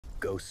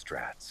ghost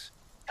strats,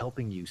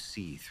 helping you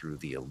see through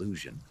the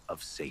illusion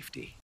of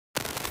safety.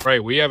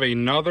 Right, we have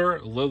another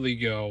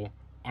LILYGO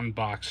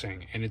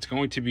unboxing, and it's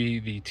going to be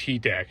the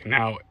T-Deck.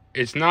 Now,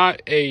 it's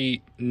not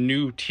a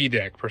new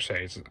T-Deck per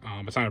se,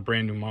 it's not a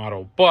brand new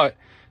model, but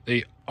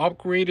they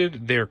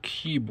upgraded their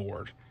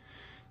keyboard.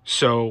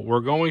 So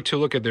we're going to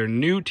look at their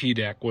new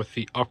T-Deck with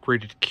the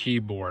upgraded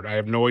keyboard. I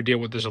have no idea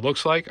what this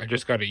looks like. I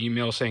just got an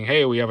email saying,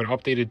 hey, we have an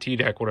updated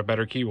T-Deck with a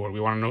better keyboard.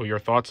 We want to know your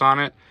thoughts on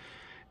it.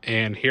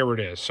 And here it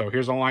is. So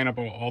here's a lineup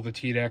of all the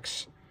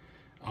T-Decks.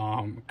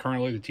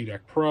 Currently the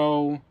T-Deck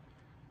Pro,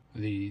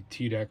 the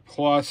T-Deck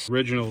Plus,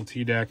 original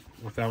T-Deck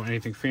without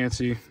anything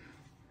fancy,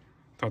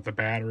 without the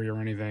battery or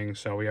anything.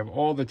 So we have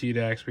all the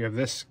T-Decks. We have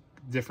this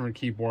different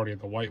keyboard. We have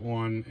the white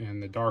one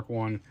and the dark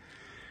one.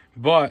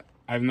 But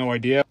I have no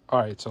idea. All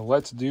right, so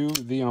let's do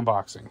the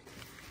unboxing.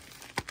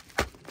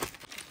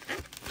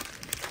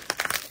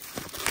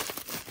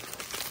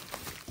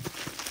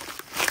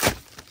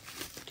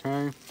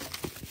 Okay.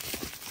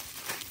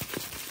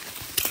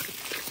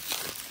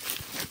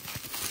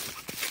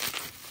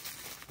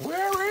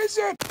 Where is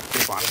it?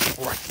 I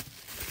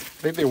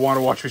think they want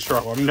to watch me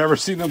struggle. I've never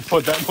seen them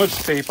put that much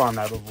tape on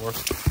that before.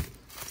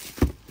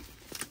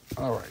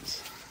 All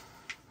right.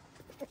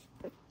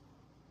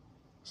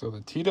 So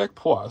the T-Deck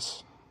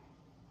Plus.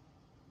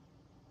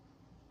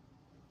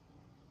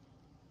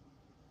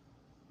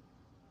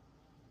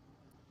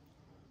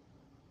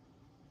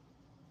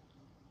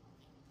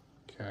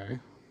 Okay.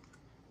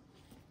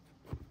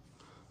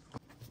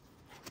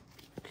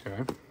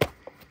 Okay.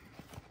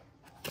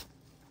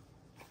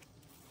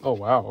 Oh,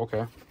 wow,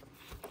 okay.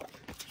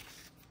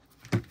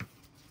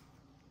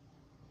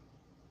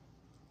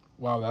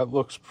 Wow, that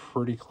looks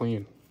pretty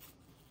clean.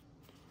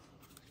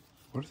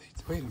 What are they,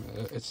 wait a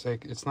minute, it's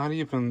like, it's not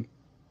even,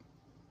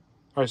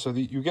 all right, so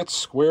you get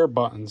square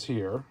buttons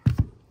here.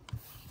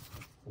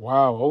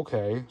 Wow,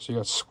 okay, so you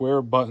got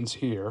square buttons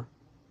here.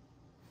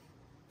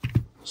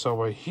 So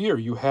right here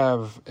you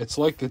have, it's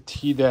like the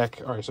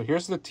T-Deck, all right, so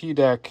here's the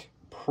T-Deck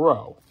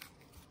Pro.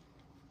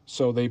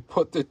 So they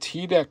put the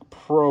T-Deck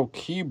Pro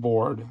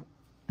keyboard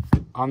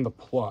on the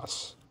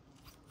Plus.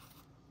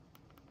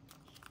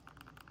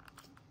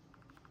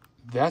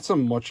 That's a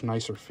much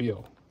nicer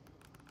feel.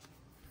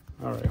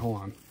 All right, hold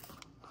on.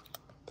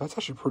 That's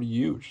actually pretty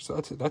huge. So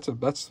that's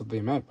what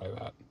they meant by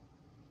that.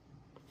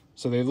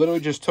 So they literally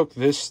just took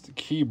this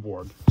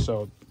keyboard.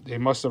 So they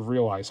must have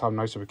realized how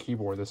nice of a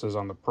keyboard this is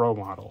on the Pro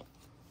model.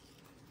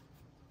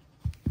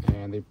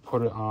 And they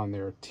put it on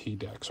their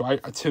T-Deck. So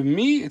to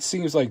me, it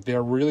seems like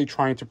they're really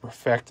trying to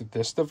perfect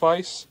this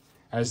device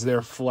as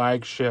their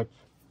flagship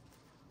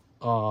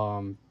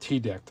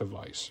T-Deck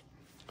device.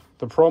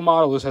 The Pro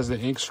model, this has the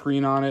ink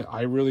screen on it.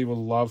 I really would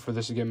love for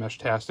this to get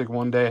Meshtastic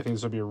one day. I think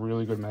this will be a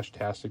really good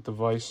Meshtastic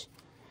device.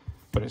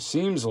 But it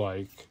seems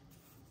like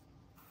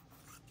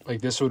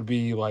this would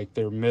be like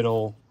their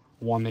middle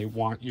one they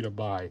want you to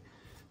buy.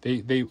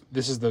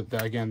 This is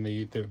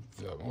the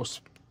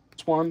most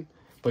one.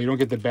 But you don't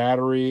get the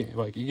battery.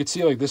 Like, you can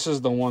see, like, this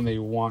is the one they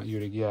want you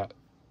to get.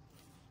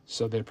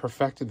 So they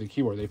perfected the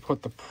keyboard. They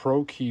put the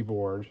Pro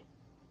keyboard.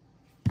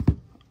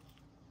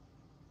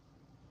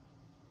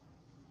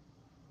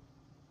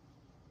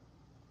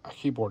 Our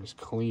keyboard is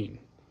clean.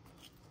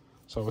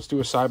 So let's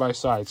do a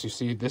side-by-side. So you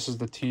see, this is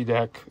the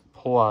T-Deck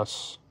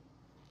Plus.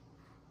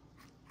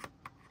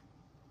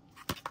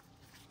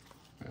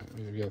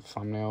 Maybe get a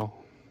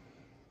thumbnail.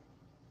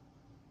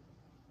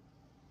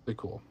 Pretty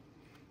cool.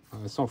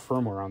 There's no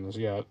firmware on this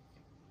yet.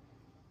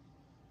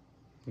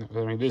 I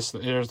mean, there's the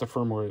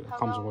firmware that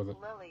comes with it.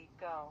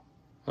 LILYGO.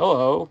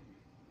 Hello.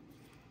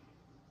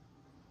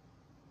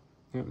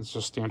 Yeah, it's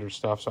just standard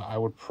stuff. So I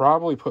would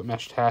probably put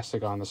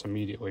Meshtastic on this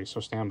immediately. So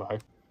stand by.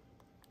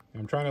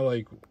 I'm trying to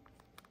like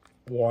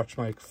watch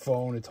my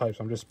phone and type.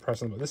 So I'm just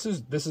pressing. But this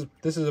is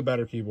a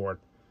better keyboard.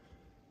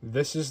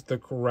 This is the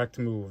correct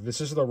move.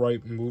 This is the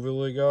right move,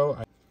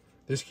 LILYGO.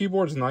 This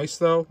keyboard's nice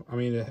though. I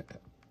mean,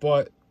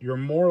 but you're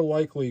more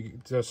likely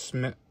to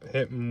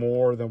hit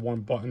more than one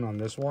button on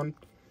this one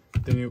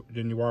than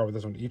you are with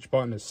this one. Each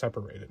button is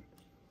separated.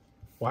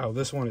 Wow,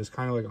 this one is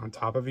kind of like on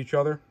top of each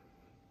other.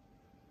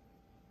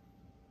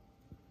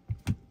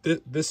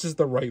 This is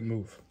the right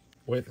move.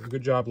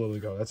 Good job,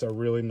 LILYGO. That's a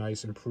really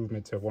nice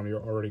improvement to one of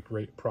your already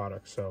great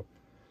products. So,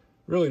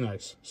 really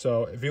nice.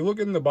 So, if you're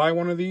looking to buy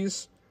one of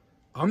these,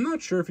 I'm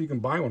not sure if you can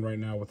buy one right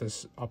now with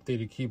this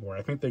updated keyboard.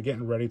 I think they're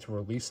getting ready to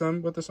release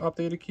them with this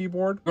updated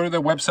keyboard. Go to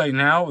their website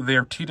now.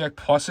 Their T-Deck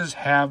Pluses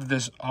have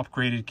this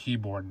upgraded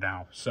keyboard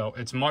now. So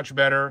it's much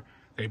better.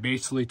 They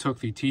basically took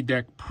the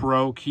T-Deck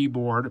Pro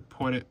keyboard,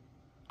 put it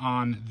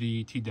on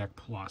the T-Deck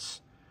Plus,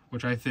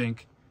 which I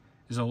think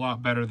is a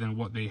lot better than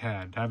what they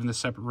had. Having the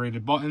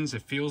separated buttons,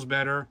 it feels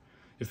better.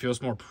 It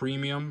feels more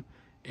premium,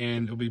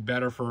 and it'll be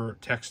better for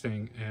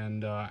texting.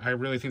 And I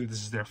really think that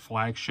this is their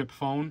flagship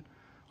phone.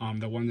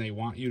 The one they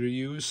want you to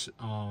use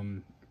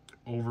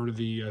over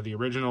the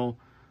original.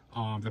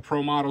 The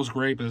Pro model is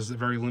great, but it's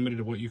very limited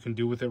to what you can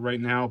do with it right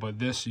now. But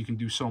this you can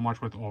do so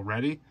much with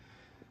already,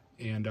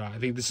 and I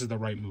think this is the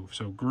right move.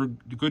 So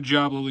good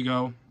job,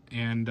 LILYGO,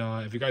 And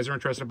if you guys are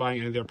interested in buying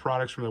any of their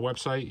products from their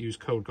website, use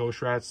code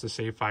GHOSTRATS to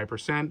save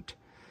 5%.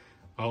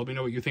 Let me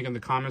know what you think in the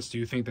comments. Do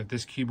you think that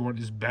this keyboard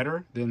is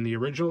better than the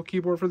original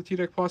keyboard for the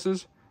T-Deck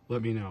Pluses?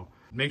 Let me know.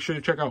 Make sure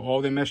to check out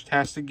all their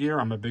Meshtastic gear.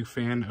 I'm a big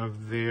fan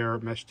of their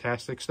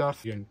Meshtastic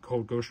stuff. Again,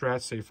 code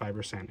GHOSTRATS, save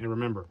 5%. And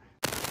remember,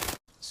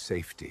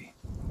 Safety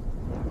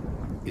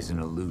is an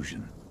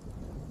illusion.